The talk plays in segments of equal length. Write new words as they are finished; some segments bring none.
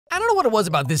I don't know what it was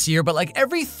about this year, but like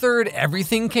every third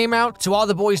everything came out. To All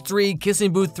the Boys 3,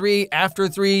 Kissing Booth 3, After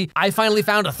 3, I finally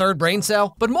found a third brain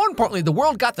cell. But more importantly, the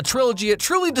world got the trilogy it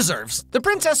truly deserves. The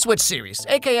Princess Switch series,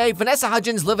 aka Vanessa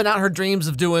Hudgens living out her dreams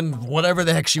of doing whatever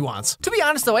the heck she wants. To be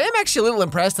honest though, I am actually a little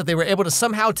impressed that they were able to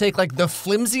somehow take like the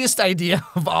flimsiest idea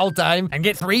of all time and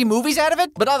get 3 movies out of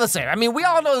it. But all the same, I mean, we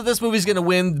all know that this movie's gonna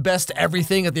win Best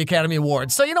Everything at the Academy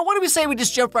Awards. So you know, what do we say we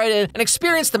just jump right in and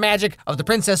experience the magic of the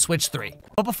Princess Switch 3?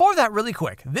 But before that, really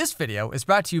quick, this video is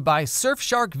brought to you by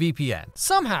Surfshark VPN.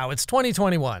 Somehow it's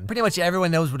 2021. Pretty much everyone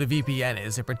knows what a VPN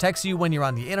is. It protects you when you're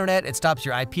on the internet, it stops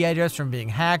your IP address from being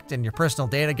hacked and your personal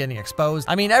data getting exposed.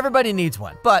 I mean, everybody needs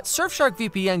one. But Surfshark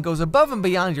VPN goes above and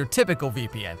beyond your typical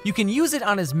VPN. You can use it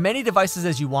on as many devices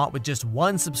as you want with just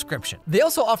one subscription. They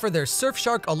also offer their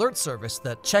Surfshark alert service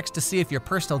that checks to see if your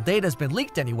personal data has been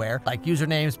leaked anywhere, like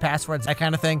usernames, passwords, that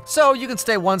kind of thing, so you can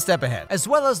stay one step ahead. As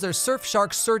well as their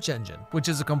Surfshark search engine, which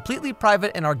is a completely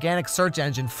private and organic search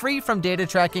engine free from data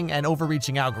tracking and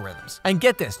overreaching algorithms. And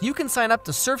get this, you can sign up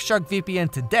to Surfshark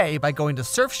VPN today by going to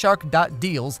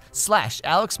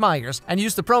surfshark.deals/Alex Meyers and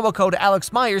use the promo code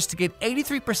Alex Meyers to get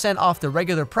 83% off the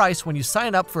regular price when you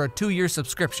sign up for a 2-year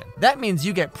subscription. That means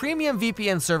you get premium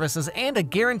VPN services and a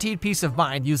guaranteed peace of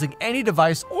mind using any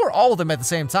device or all of them at the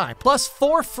same time, plus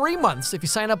 4 free months if you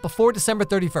sign up before December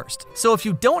 31st. So if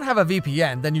you don't have a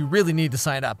VPN, then you really need to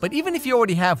sign up. But even if you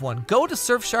already have one, go to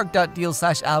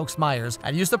surfshark.deals/Alex Meyers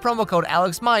and use the promo code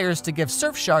Alex Meyers to give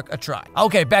Surfshark a try.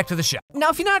 Okay, back to the show. Now,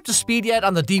 if you're not up to speed yet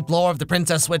on the deep lore of the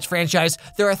Princess Switch franchise,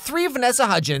 there are 3 Vanessa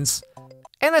Hudgens,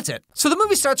 and that's it. So the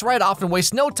movie starts right off and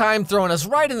wastes no time throwing us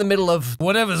right in the middle of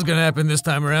whatever's gonna happen this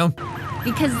time around.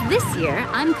 Because this year,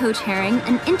 I'm co-chairing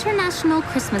an international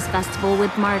Christmas festival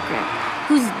with Margaret,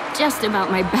 who's just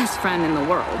about my best friend in the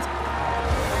world.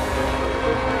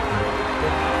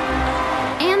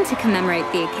 And to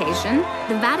commemorate the occasion,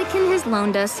 the Vatican has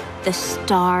loaned us the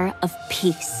Star of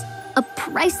Peace, a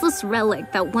priceless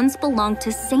relic that once belonged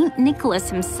to Saint Nicholas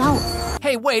himself.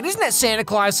 Hey, wait, isn't that Santa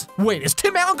Claus? Wait, is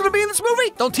Tim Allen gonna be in this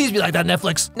movie? Don't tease me like that,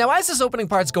 Netflix. Now, as this opening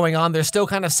part's going on, they're still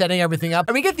kind of setting everything up,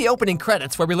 and we get the opening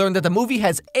credits where we learn that the movie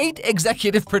has 8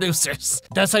 executive producers.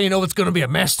 That's how you know it's gonna be a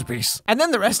masterpiece. And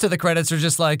then the rest of the credits are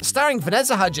just like, starring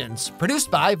Vanessa Hudgens, produced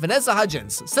by Vanessa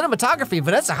Hudgens, cinematography,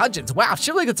 Vanessa Hudgens. Wow,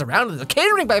 she really gets around to the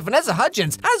catering by Vanessa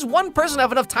Hudgens. How does one person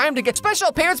have enough time to get special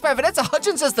appearance by Vanessa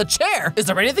Hudgens as the chair? Is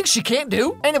there anything she can't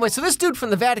do? Anyway, so this dude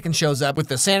from the Vatican shows up with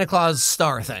the Santa Claus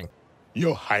star thing.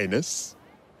 Your Highness,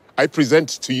 I present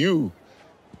to you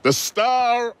the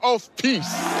Star of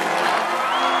Peace.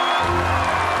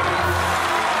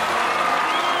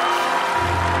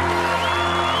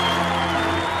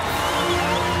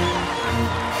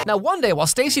 Now, one day, while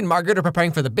Stacy and Margaret are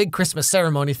preparing for the big Christmas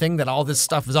ceremony thing that all this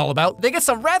stuff is all about, they get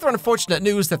some rather unfortunate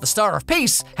news that the Star of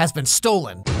Peace has been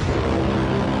stolen.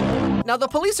 Now, the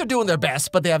police are doing their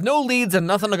best, but they have no leads and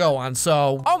nothing to go on,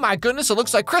 so, oh my goodness, it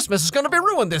looks like Christmas is gonna be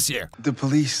ruined this year. The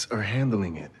police are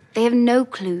handling it. They have no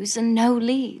clues and no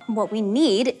lead. What we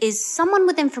need is someone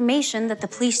with information that the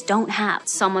police don't have.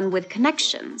 Someone with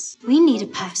connections. We need a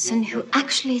person who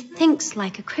actually thinks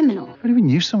like a criminal. What do we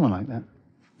knew someone like that?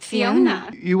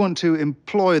 Fiona. You want to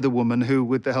employ the woman who,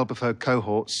 with the help of her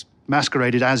cohorts,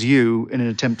 masqueraded as you in an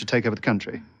attempt to take over the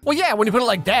country. Well, yeah, when you put it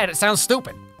like that, it sounds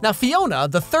stupid. Now, Fiona,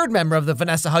 the 3rd member of the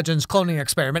Vanessa Hudgens cloning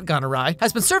experiment gone awry,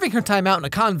 has been serving her time out in a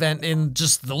convent in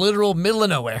just the literal middle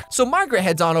of nowhere. So Margaret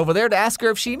heads on over there to ask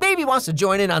her if she maybe wants to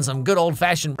join in on some good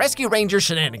old-fashioned Rescue Ranger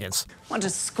shenanigans. What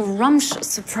a scrumptious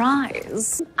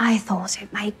surprise. I thought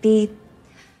it might be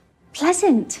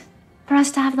pleasant for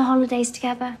us to have the holidays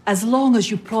together. As long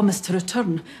as you promise to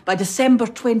return by December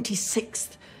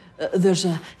 26th. There's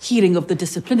a hearing of the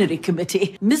disciplinary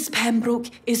committee. Miss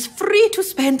Pembroke is free to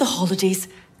spend the holidays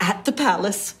at the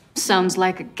palace. Sounds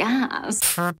like a gas.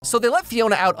 So they let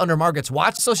Fiona out under Margaret's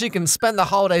watch so she can spend the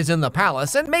holidays in the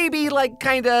palace and maybe, like,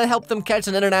 kinda help them catch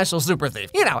an international super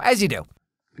thief. You know, as you do.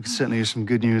 We can certainly use some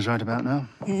good news right about now.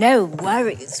 No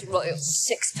worries, Royal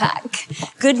Six-Pack.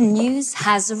 Good news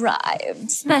has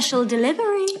arrived. Special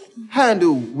delivery.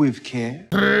 Handle with care.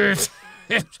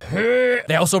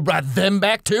 They also brought them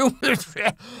back too?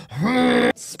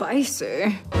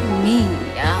 Spicy.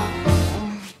 Meow.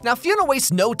 Now, Fiona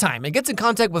wastes no time and gets in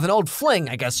contact with an old fling,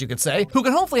 I guess you could say, who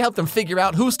can hopefully help them figure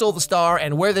out who stole the star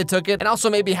and where they took it, and also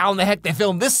maybe how in the heck they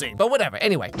filmed this scene, but whatever,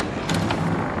 anyway.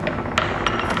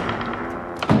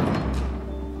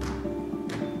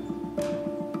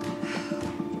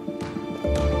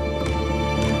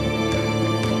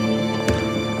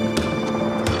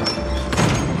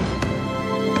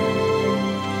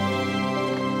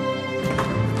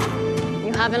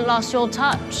 You haven't lost your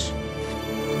touch.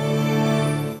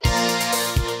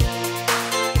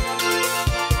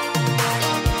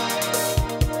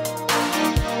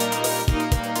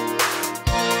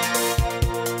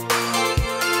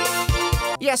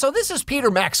 Yeah, so this is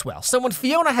Peter Maxwell, someone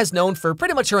Fiona has known for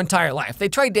pretty much her entire life. They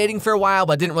tried dating for a while,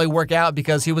 but didn't really work out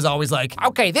because he was always like,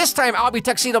 okay, this time I'll be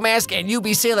Tuxedo Mask and you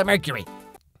be Sailor Mercury.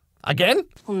 Again?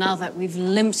 Well, now that we've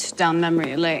limped down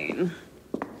memory lane,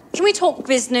 can we talk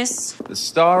business? The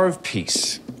Star of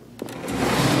Peace.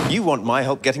 You want my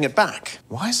help getting it back.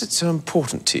 Why is it so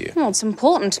important to you? Well, it's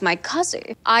important to my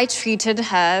cousin. I treated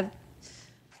her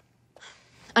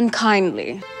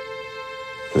unkindly.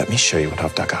 Let me show you what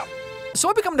I've dug up. So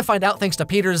what we come to find out, thanks to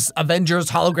Peter's Avengers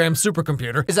hologram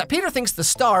supercomputer, is that Peter thinks the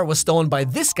star was stolen by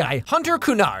this guy, Hunter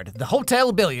Cunard, the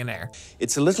hotel billionaire.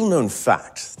 It's a little-known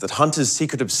fact that Hunter's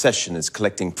secret obsession is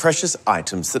collecting precious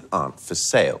items that aren't for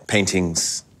sale.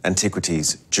 Paintings,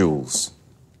 antiquities, jewels.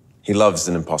 He loves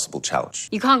an impossible challenge.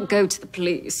 You can't go to the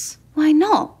police. Why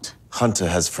not? Hunter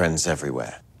has friends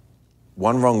everywhere.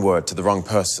 One wrong word to the wrong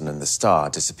person and the star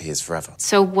disappears forever.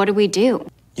 So what do we do?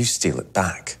 You steal it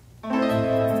back.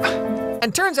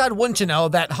 And turns out, wouldn't you know,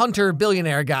 that Hunter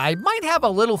billionaire guy might have a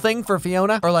little thing for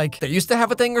Fiona, or like, they used to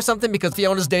have a thing or something because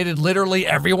Fiona's dated literally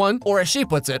everyone, or as she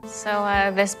puts it.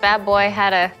 So, this bad boy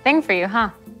had a thing for you,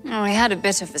 huh? Oh, he had a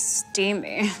bit of a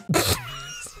steamy.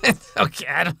 Okay,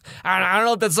 I don't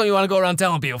know if that's something you want to go around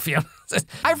telling people, Fiona.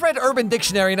 I've read Urban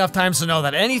Dictionary enough times to know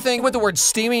that anything with the word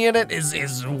steamy in it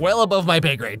is well above my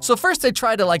pay grade. So first they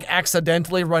try to like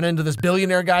accidentally run into this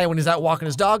billionaire guy when he's out walking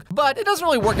his dog, but it doesn't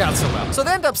really work out so well. So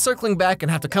they end up circling back and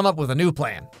have to come up with a new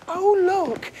plan. Oh,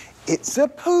 look, it's a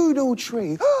poodle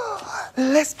tree.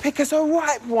 Let's pick us a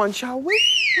ripe one, shall we?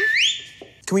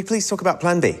 Can we please talk about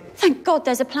Plan B? Thank God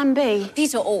there's a plan B.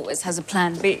 Peter always has a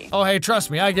plan B. Oh, hey,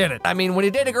 trust me, I get it. I mean, when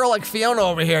you date a girl like Fiona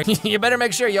over here, you better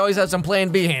make sure you always have some plan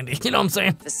B handy. You know what I'm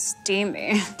saying? The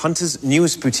steamy. Hunter's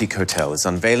newest boutique hotel is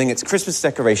unveiling its Christmas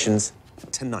decorations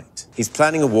tonight. He's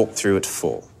planning a walkthrough at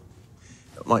 4.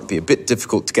 It might be a bit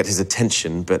difficult to get his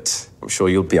attention, but I'm sure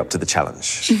you'll be up to the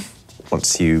challenge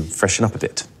once you freshen up a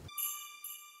bit.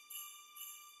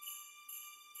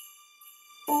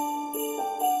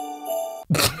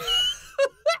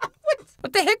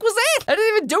 What the heck was that? I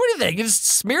didn't even do anything. You just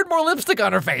smeared more lipstick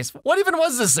on her face. What even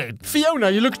was this scene?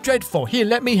 Fiona, you look dreadful. Here,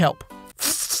 let me help.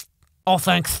 Oh,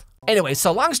 thanks. Anyway,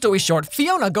 so long story short,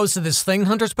 Fiona goes to this thing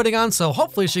Hunter's putting on, so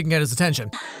hopefully she can get his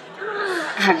attention.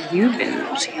 Have you been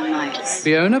naughty, Meyers?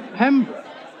 Fiona Pembroke.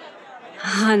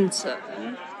 Hunter.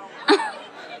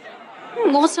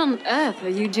 What on earth are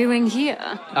you doing here?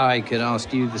 I could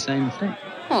ask you the same thing.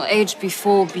 Well, age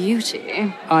before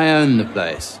beauty. I own the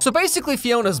place. So basically,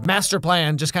 Fiona's master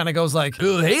plan just kind of goes like,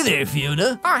 oh, hey there,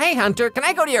 Fiona. Oh, hey, Hunter, can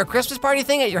I go to your Christmas party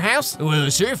thing at your house? Well,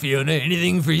 sure, Fiona,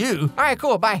 anything for you. All right,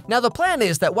 cool, bye. Now, the plan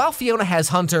is that while Fiona has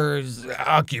Hunter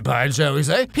occupied, shall we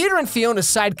say, Peter and Fiona's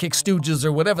sidekick stooges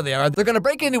or whatever they are, they're gonna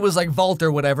break into his, like, vault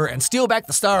or whatever and steal back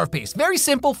the Star of Peace. Very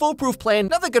simple, foolproof plan.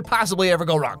 Nothing could possibly ever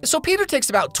go wrong. So Peter takes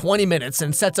about 20 minutes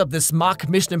and sets up this mock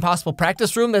Mission Impossible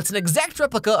practice room that's an exact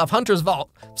replica of Hunter's vault.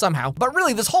 Somehow. But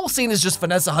really, this whole scene is just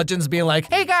Vanessa Hudgens being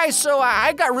like, hey guys, so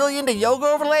I got really into yoga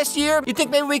over the last year. You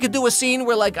think maybe we could do a scene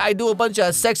where like I do a bunch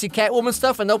of sexy Catwoman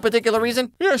stuff for no particular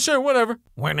reason? Yeah, sure, whatever.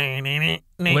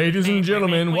 Ladies and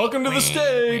gentlemen, welcome to the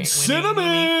stage,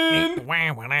 Cinnamon!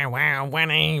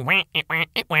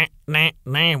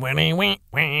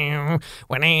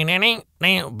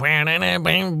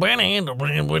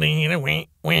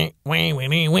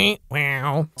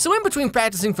 So in between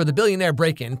practicing for the billionaire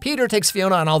break-in, Peter takes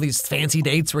Fiona on all these fancy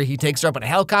dates where he takes her up in a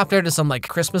helicopter to some like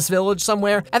Christmas village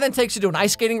somewhere, and then takes her to an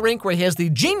ice skating rink where he has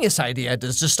the genius idea to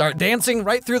just start dancing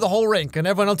right through the whole rink, and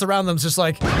everyone else around them's just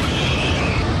like...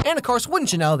 And of course,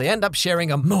 wouldn't you know, they end up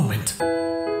sharing a moment.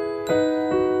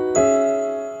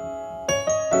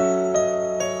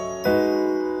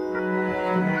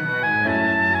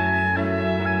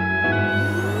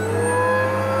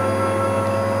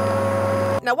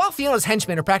 Now, while Fiona's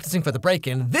henchmen are practicing for the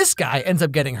break-in, this guy ends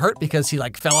up getting hurt because he,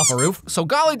 like, fell off a roof. So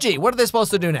golly gee, what are they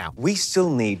supposed to do now? We still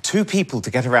need 2 people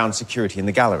to get around security in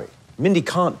the gallery. Mindy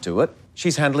can't do it.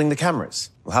 She's handling the cameras.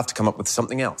 We'll have to come up with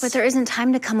something else. But there isn't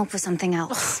time to come up with something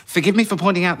else. Forgive me for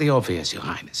pointing out the obvious, Your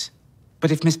Highness.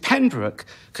 But if Miss Pembroke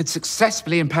could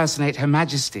successfully impersonate Her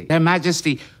Majesty, Her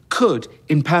Majesty could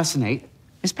impersonate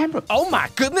Miss Pembroke. Oh my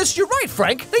goodness, you're right,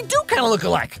 Frank. They do kind of look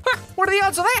alike. Huh, what are the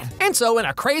odds of that? And so, in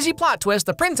a crazy plot twist,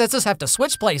 the princesses have to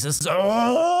switch places.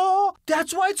 Oh,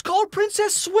 that's why it's called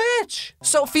Princess Switch.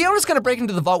 So Fiona's gonna break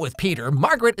into the vault with Peter,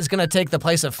 Margaret is gonna take the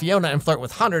place of Fiona and flirt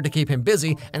with Hunter to keep him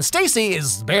busy, and Stacy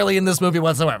is barely in this movie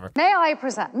whatsoever. May I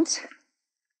present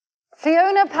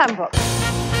Fiona Pembroke.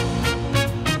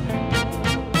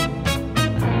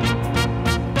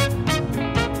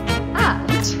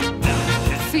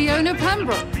 Fiona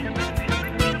Pembroke.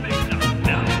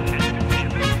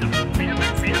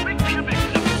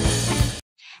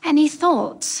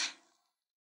 thoughts?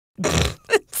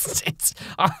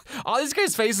 All these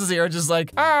guys' faces here are just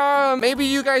like, maybe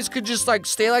you guys could just like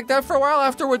stay like that for a while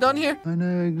after we're done here. I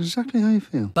know exactly how you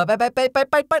feel. But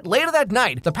later that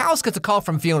night, the palace gets a call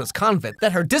from Fiona's convent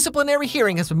that her disciplinary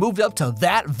hearing has been moved up to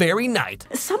that very night.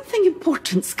 Something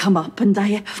important's come up, and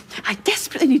I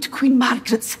desperately need Queen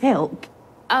Margaret's help.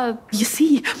 You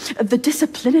see, the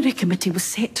disciplinary committee was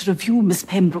set to review Miss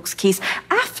Pembroke's case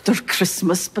after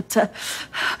Christmas, but,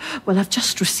 well, I've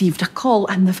just received a call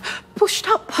and they've pushed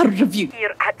up her review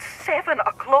here at 7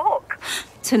 o'clock.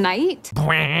 Tonight?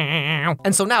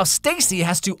 And so now Stacy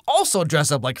has to also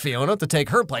dress up like Fiona to take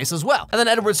her place as well. And then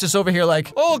Edward's just over here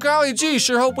like, oh golly gee,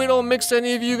 sure hope we don't mix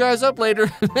any of you guys up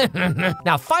later.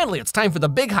 Now finally it's time for the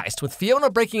big heist with Fiona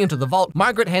breaking into the vault,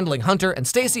 Margaret handling Hunter, and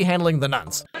Stacy handling the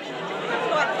nuns.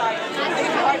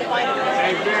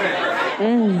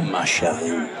 Masha.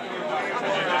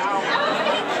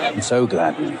 I'm so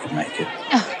glad you could make it.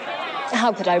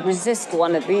 How could I resist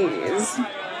one of these?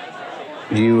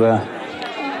 Would you,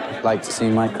 like to see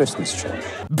my Christmas tree?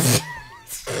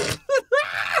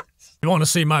 You want to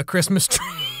see my Christmas tree?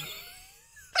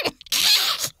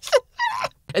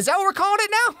 Is that what we're calling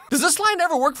it now? Does this line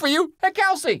ever work for you? Hey,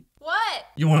 Kelsey. What?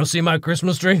 You want to see my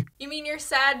Christmas tree? You mean your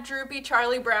sad, droopy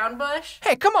Charlie Brown bush?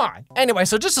 Hey, come on. Anyway,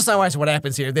 so just to summarize what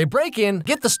happens here, they break in,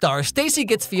 get the star, Stacy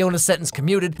gets Fiona's sentence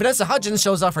commuted, Vanessa Hudgens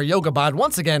shows off her yoga bod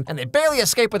once again, and they barely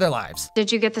escape with their lives.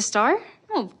 Did you get the star?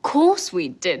 Oh, of course we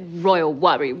did, Royal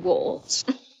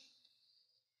Worrywart.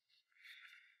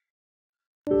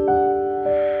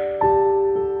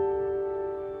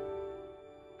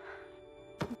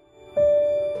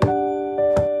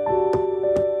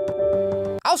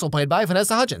 Also played by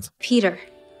Vanessa Hudgens. Peter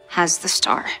has the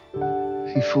star.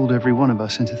 He fooled every one of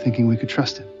us into thinking we could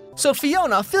trust him. So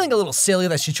Fiona, feeling a little silly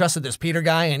that she trusted this Peter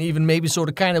guy and even maybe sort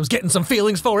of kind of was getting some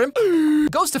feelings for him,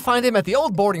 goes to find him at the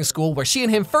old boarding school where she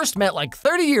and him first met like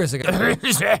 30 years ago.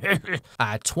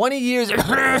 20 years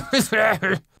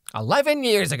 11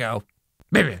 years ago.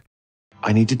 Baby.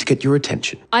 I needed to get your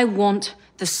attention. I want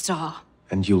the star.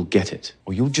 And you'll get it,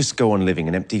 or you'll just go on living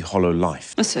an empty, hollow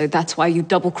life. So that's why you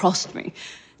double-crossed me,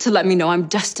 to let me know I'm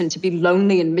destined to be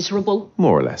lonely and miserable?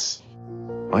 More or less.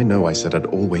 I know I said I'd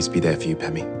always be there for you,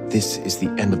 Pemmy. This is the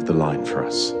end of the line for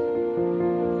us.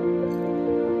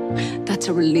 That's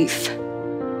a relief.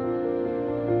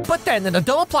 But then, in a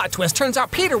double plot twist, turns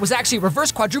out Peter was actually a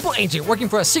reverse quadruple agent working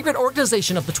for a secret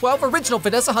organization of the 12 original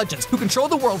Vanessa Hudgens who control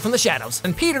the world from the shadows.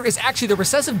 And Peter is actually the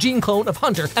recessive gene clone of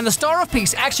Hunter, and the Star of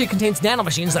Peace actually contains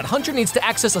nanomachines that Hunter needs to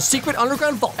access a secret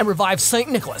underground vault and revive St.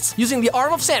 Nicholas, using the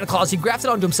arm of Santa Claus he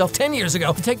grafted onto himself 10 years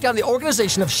ago to take down the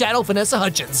organization of Shadow Vanessa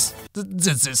Hudgens.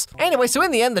 Anyway, so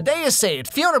in the end, the day is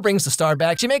saved. Fiona brings the star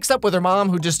back. She makes up with her mom,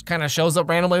 who just kind of shows up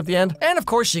randomly at the end. And of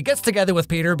course, she gets together with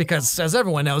Peter because, as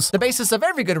everyone knows, the basis of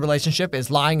every good relationship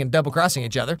is lying and double-crossing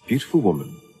each other. Beautiful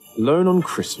woman, alone on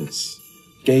Christmas,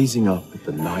 gazing up at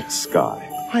the night sky.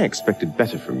 I expected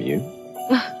better from you.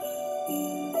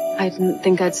 I didn't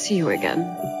think I'd see you again.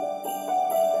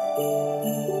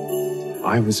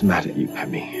 I was mad at you,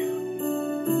 Pemmy.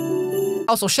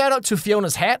 Also, shout out to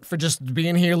Fiona's hat for just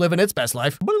being here living its best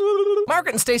life.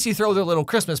 Margaret and Stacy throw their little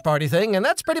Christmas party thing, and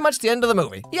that's pretty much the end of the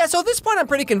movie. Yeah, so at this point I'm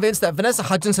pretty convinced that Vanessa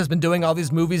Hudgens has been doing all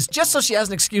these movies just so she has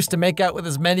an excuse to make out with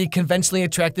as many conventionally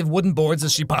attractive wooden boards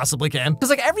as she possibly can. Because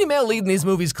like every male lead in these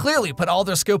movies clearly put all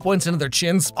their skill points into their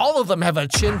chins. All of them have a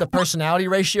chin to personality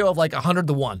ratio of like 100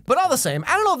 to 1. But all the same,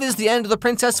 I don't know if this is the end of the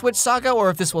Princess Switch saga or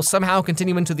if this will somehow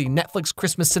continue into the Netflix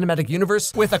Christmas cinematic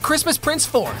universe with A Christmas Prince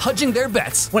 4 hedging their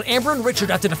bets when Amber and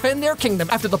Richard have to defend their kingdom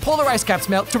after the polar ice caps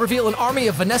melt to reveal an army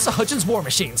of Vanessa Hudgens war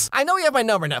machines. I know you have my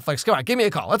number, Netflix. Come on, give me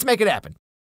a call. Let's make it happen.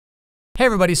 Hey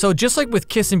everybody, so just like with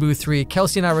Kissing Booth 3,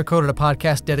 Kelsey and I recorded a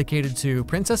podcast dedicated to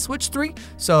Princess Switch 3.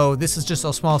 So this is just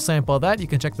a small sample of that. You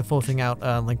can check the full thing out,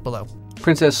 link below.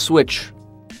 Princess Switch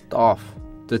off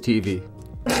the TV.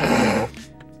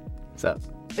 What's up?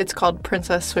 It's called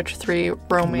Princess Switch 3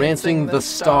 Romancing the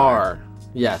Star.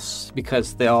 Yes,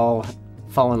 because they all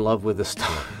fall in love with the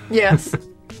star. Yes.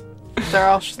 They're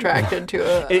all attracted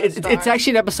to It's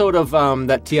actually an episode of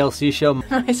that TLC show.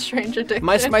 My Strange Addiction.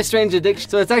 My Strange Addiction.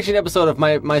 So it's actually an episode of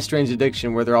My Strange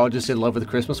Addiction where they're all just in love with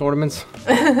Christmas ornaments.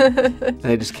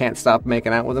 They just can't stop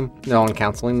making out with them. They're all in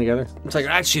counseling together. It's like,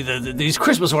 actually, these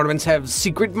Christmas ornaments have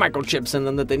secret microchips in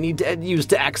them that they need to use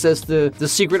to access the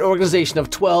secret organization of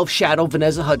 12 shadow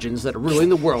Vanessa Hudgens that are ruling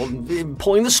the world and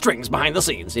pulling the strings behind the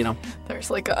scenes, you know? There's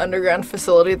like an underground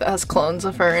facility that has clones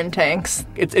of her in tanks.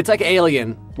 It's like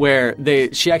Alien, where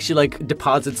she actually like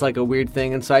deposits like a weird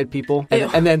thing inside people,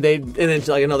 and then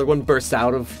like another one bursts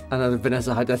out of another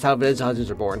Vanessa Hudgens. That's how Vanessa Hudgens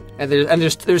are born. And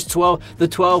there's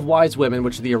 12 wise women,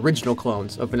 which are the original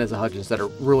clones of Vanessa Hudgens that are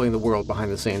ruling the world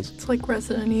behind the scenes. It's like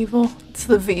Resident Evil. It's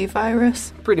the V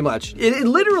virus. Pretty much. It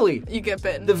literally. You get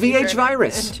bitten. The VH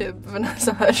virus. Into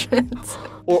Vanessa Hudgens.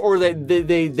 Or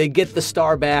they get the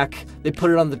star back, they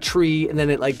put it on the tree, and then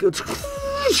it like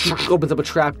opens up a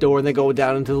trap door, and they go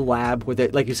down into the lab where they,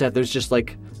 like you said, there's just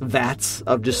like vats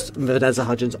of just Vanessa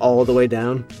Hudgens all the way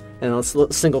down, and a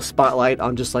single spotlight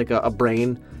on just like a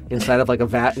brain inside of like a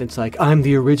vat, and it's like, I'm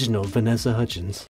the original Vanessa Hudgens.